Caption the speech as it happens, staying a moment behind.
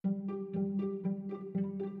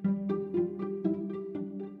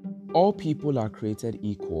All people are created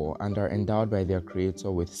equal and are endowed by their Creator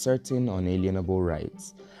with certain unalienable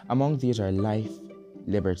rights. Among these are life,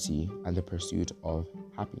 liberty, and the pursuit of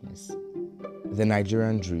happiness. The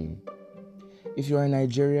Nigerian dream. If you are a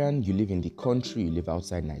Nigerian, you live in the country, you live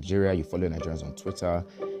outside Nigeria, you follow Nigerians on Twitter,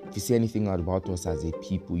 if you see anything about us as a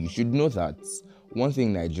people, you should know that one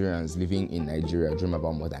thing Nigerians living in Nigeria dream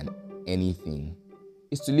about more than anything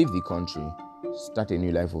is to leave the country, start a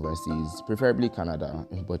new life overseas, preferably Canada,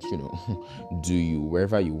 but do you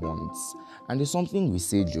wherever you want. And it's something we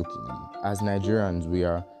say jokingly. As Nigerians, we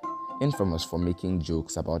are infamous for making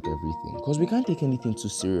jokes about everything because we can't take anything too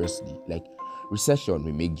seriously. Like recession,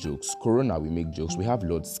 we make jokes. Corona, we make jokes. We have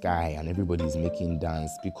Lord Sky and everybody's making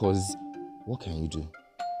dance because what can you do?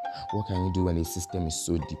 What can you do when a system is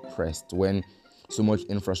so depressed? When so much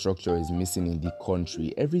infrastructure is missing in the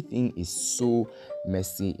country? Everything is so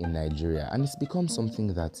messy in Nigeria and it's become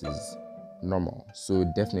something that is normal. So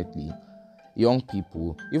definitely, young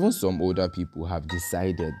people, even some older people have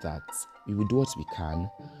decided that we will do what we can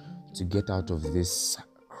to get out of this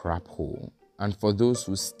crap hole. And for those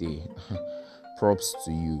who stay, props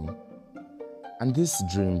to you. And this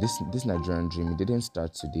dream, this Nigerian dream, it didn't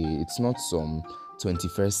start today. It's not some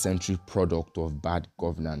 21st century product of bad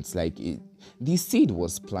governance. The seed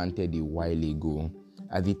was planted a while ago.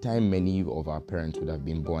 At the time, many of our parents would have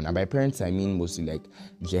been born. And by parents, I mean mostly like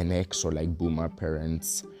Gen X or like boomer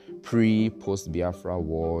parents, post Biafra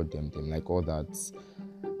war, them like all that.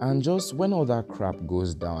 And just when all that crap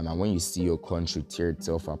goes down and when you see your country tear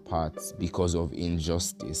itself apart because of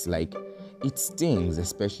injustice, like it stings,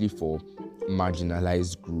 especially for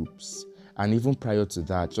marginalized groups. And even prior to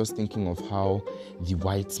that, just thinking of how the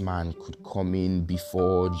white man could come in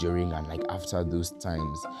before, during, and like after those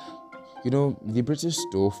times. The British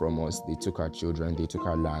stole from us. They took our children, they took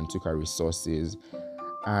our land, took our resources,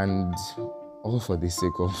 and all for the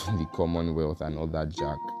sake of the Commonwealth and all that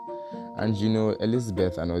jack. And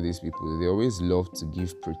Elizabeth and all these people, they always love to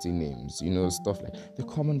give pretty names, stuff like the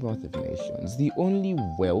Commonwealth of Nations. The only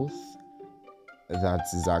wealth that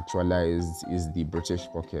is actualized is the British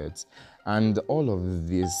pocket. And all of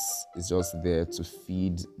this is just there to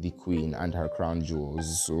feed the Queen and her crown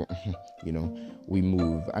jewels. So, we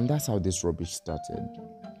move. And that's how this rubbish started.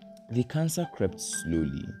 The cancer crept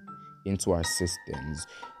slowly into our systems,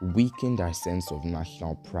 weakened our sense of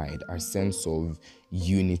national pride, our sense of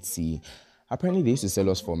unity. Apparently, they used to sell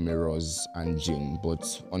us for mirrors and gin,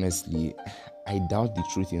 but honestly, I doubt the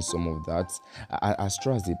truth in some of that. As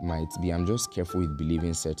true as it might be, I'm just careful with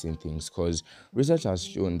believing certain things because research has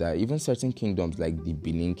shown that even certain kingdoms like the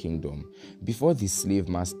Benin Kingdom, before the slave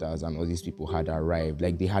masters and all these people had arrived,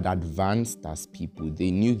 like they had advanced as people, they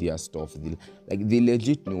knew their stuff, they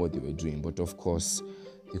legit knew what they were doing. But of course,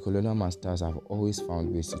 the colonial masters have always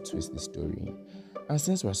found ways to twist the story. And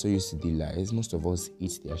since we're so used to the lies, most of us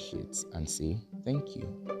eat their shit and say, thank you.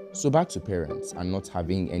 So back to parents and not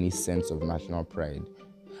having any sense of national pride.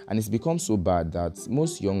 And it's become so bad that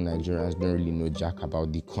most young Nigerians don't really know jack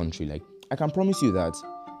about the country. Like, I can promise you that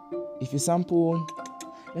if you sample,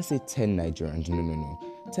 let's say 10 Nigerians, no,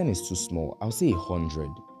 10 is too small. I'll say 100.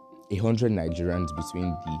 100 Nigerians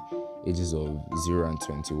between the ages of 0 and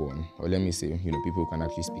 21. Or let me say, people who can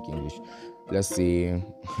actually speak English. Let's say,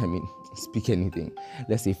 speak anything.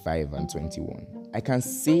 Let's say 5 and 21. I can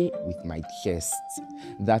say with my chest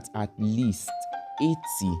that at least 80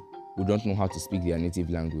 who don't know how to speak their native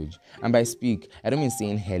language. And by speak, I don't mean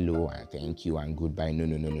saying hello and thank you and goodbye.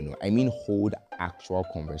 No. I mean hold actual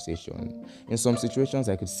conversation. In some situations,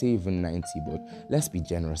 I could say even 90, but let's be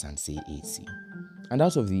generous and say 80. And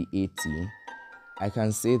out of the 80, I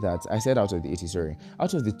can say that, I said out of the 80, sorry,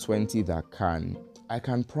 out of the 20 that I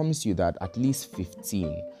can promise you that at least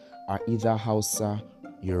 15 are either Hausa,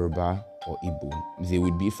 Yoruba, or Igbo. They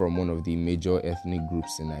would be from one of the major ethnic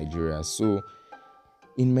groups in Nigeria. So,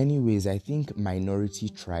 in many ways, I think minority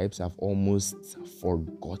tribes have almost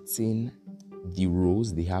forgotten the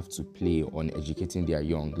roles they have to play on educating their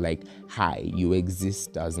young. Like, hi, you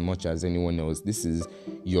exist as much as anyone else. This is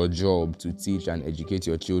your job to teach and educate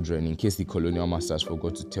your children in case the colonial masters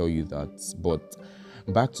forgot to tell you that. But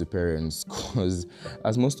back to parents, because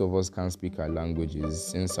as most of us can't speak our languages,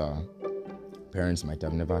 since our parents might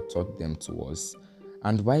have never taught them to us,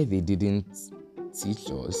 and why they didn't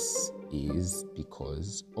teach us is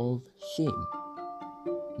because of shame.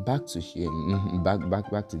 Back to shame, back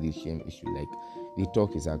to the shame issue. Like, the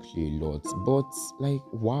talk is actually a lot, but like,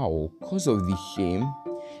 wow, because of the shame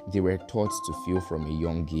they were taught to feel from a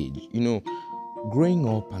young age. Growing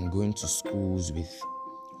up and going to schools with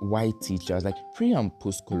white teachers, like pre and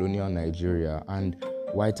post-colonial Nigeria, and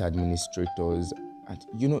white administrators, and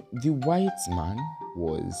the white man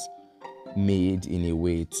was made in a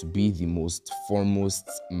way to be the most foremost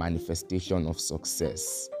manifestation of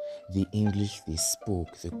success. The English they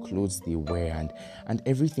spoke, the clothes they wear, and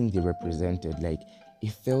everything they represented, like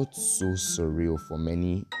it felt so surreal for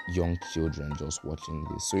many young children just watching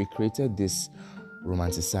this. So it created this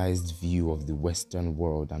romanticized view of the Western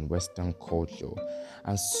world and Western culture.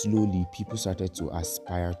 And slowly people started to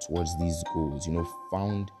aspire towards these goals,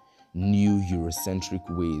 found new Eurocentric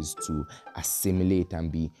ways to assimilate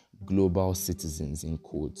and be global citizens in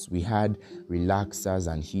quotes. We had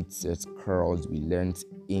relaxers and heat sets curls. We learned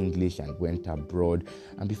English and went abroad.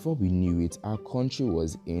 And before we knew it, our country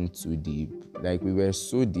was in too deep. Like we were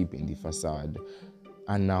so deep in the facade.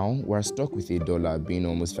 And now we're stuck with $1 being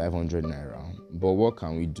almost 500 naira. But what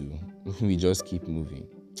can we do? We just keep moving.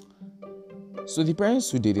 So the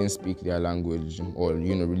parents who didn't speak their language or,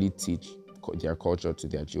 really teach their culture to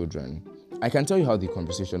their children, I can tell you how the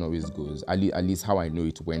conversation always goes, at least how I know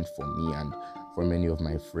it went for me and for many of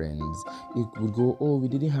my friends. It would go, oh, we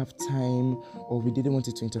didn't have time, or we didn't want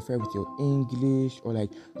it to interfere with your English, or like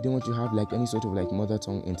we didn't want you to have like any sort of like mother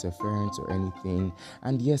tongue interference or anything.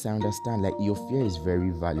 And yes, I understand, like your fear is very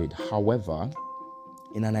valid. However,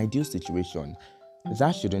 in an ideal situation,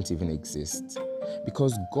 that shouldn't even exist.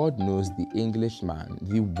 Because God knows the Englishman,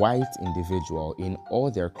 the white individual in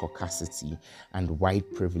all their caucasity and white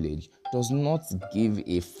privilege, does not give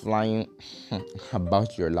a flying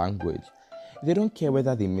about your language. They don't care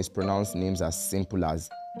whether they mispronounce names as simple as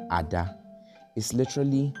Ada. It's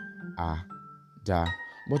literally Ada.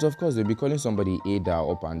 But of course, they'll be calling somebody Ada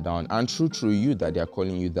up and down. And true, you that they're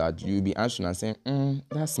calling you that, you'll be answering and saying,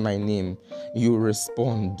 that's my name. You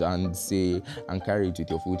respond and say, and carry it with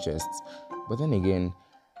your full chest. But then again,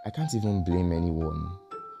 I can't even blame anyone.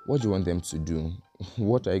 What do you want them to do?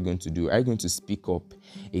 What are you going to do? Are you going to speak up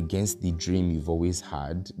against the dream you've always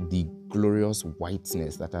had, the glorious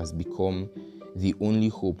whiteness that has become the only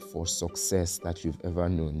hope for success that you've ever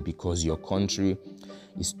known, because your country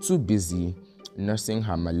is too busy nursing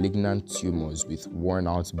her malignant tumors with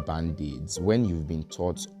worn-out band-aids when you've been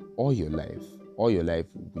taught all your life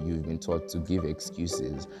you've been taught to give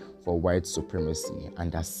excuses for white supremacy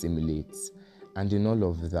and assimilate. And in all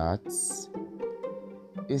of that,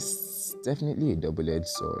 it's definitely a double-edged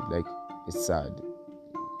sword. Like, it's sad.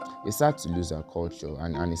 It's sad to lose our culture,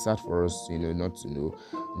 and it's sad for us, not to know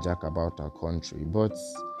jack about our country. But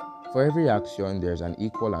for every action, there's an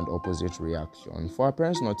equal and opposite reaction. For our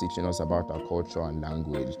parents not teaching us about our culture and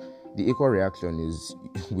language, the equal reaction is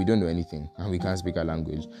we don't know anything and we can't speak our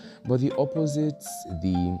language. But the opposite,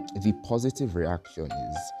 the positive reaction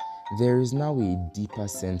is there is now a deeper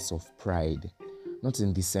sense of pride, not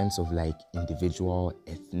in the sense of like individual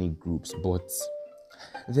ethnic groups, but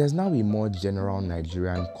there's now a more general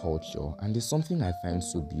Nigerian culture, and it's something I find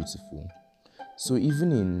so beautiful. So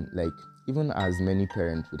even as many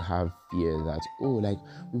parents would have fear that,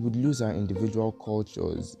 we would lose our individual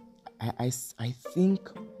cultures, I think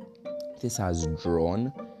this has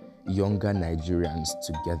drawn younger Nigerians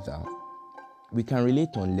together. We can relate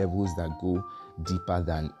on levels that go deeper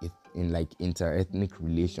than in like inter-ethnic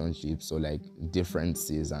relationships or like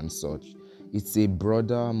differences and such. It's a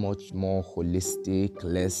broader, much more holistic,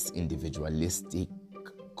 less individualistic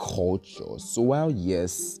culture. So while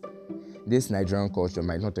yes, this Nigerian culture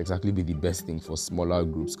might not exactly be the best thing for smaller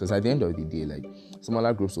groups, because at the end of the day, like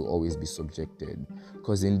smaller groups will always be subjected.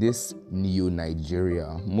 Because in this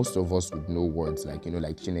neo-Nigeria, most of us would know words like,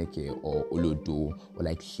 like Chineke or Olodo or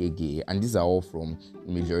like Shege, and these are all from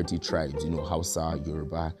majority tribes, Hausa,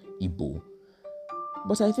 Yoruba, Igbo.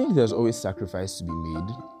 But I think there's always sacrifice to be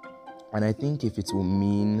made, and I think if it will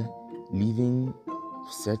mean leaving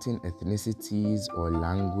certain ethnicities or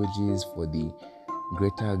languages for the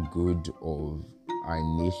greater good of our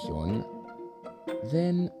nation,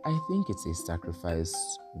 then I think it's a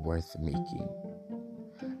sacrifice worth making.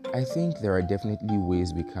 I think there are definitely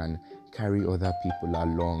ways we can carry other people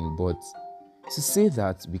along, but to say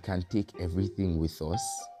that we can take everything with us,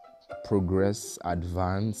 progress,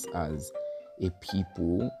 advance as a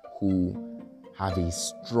people who have a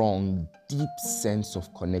strong, deep sense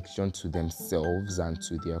of connection to themselves and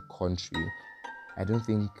to their country, I don't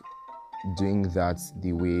think doing that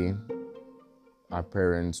the way our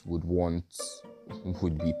parents would want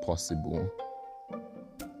would be possible.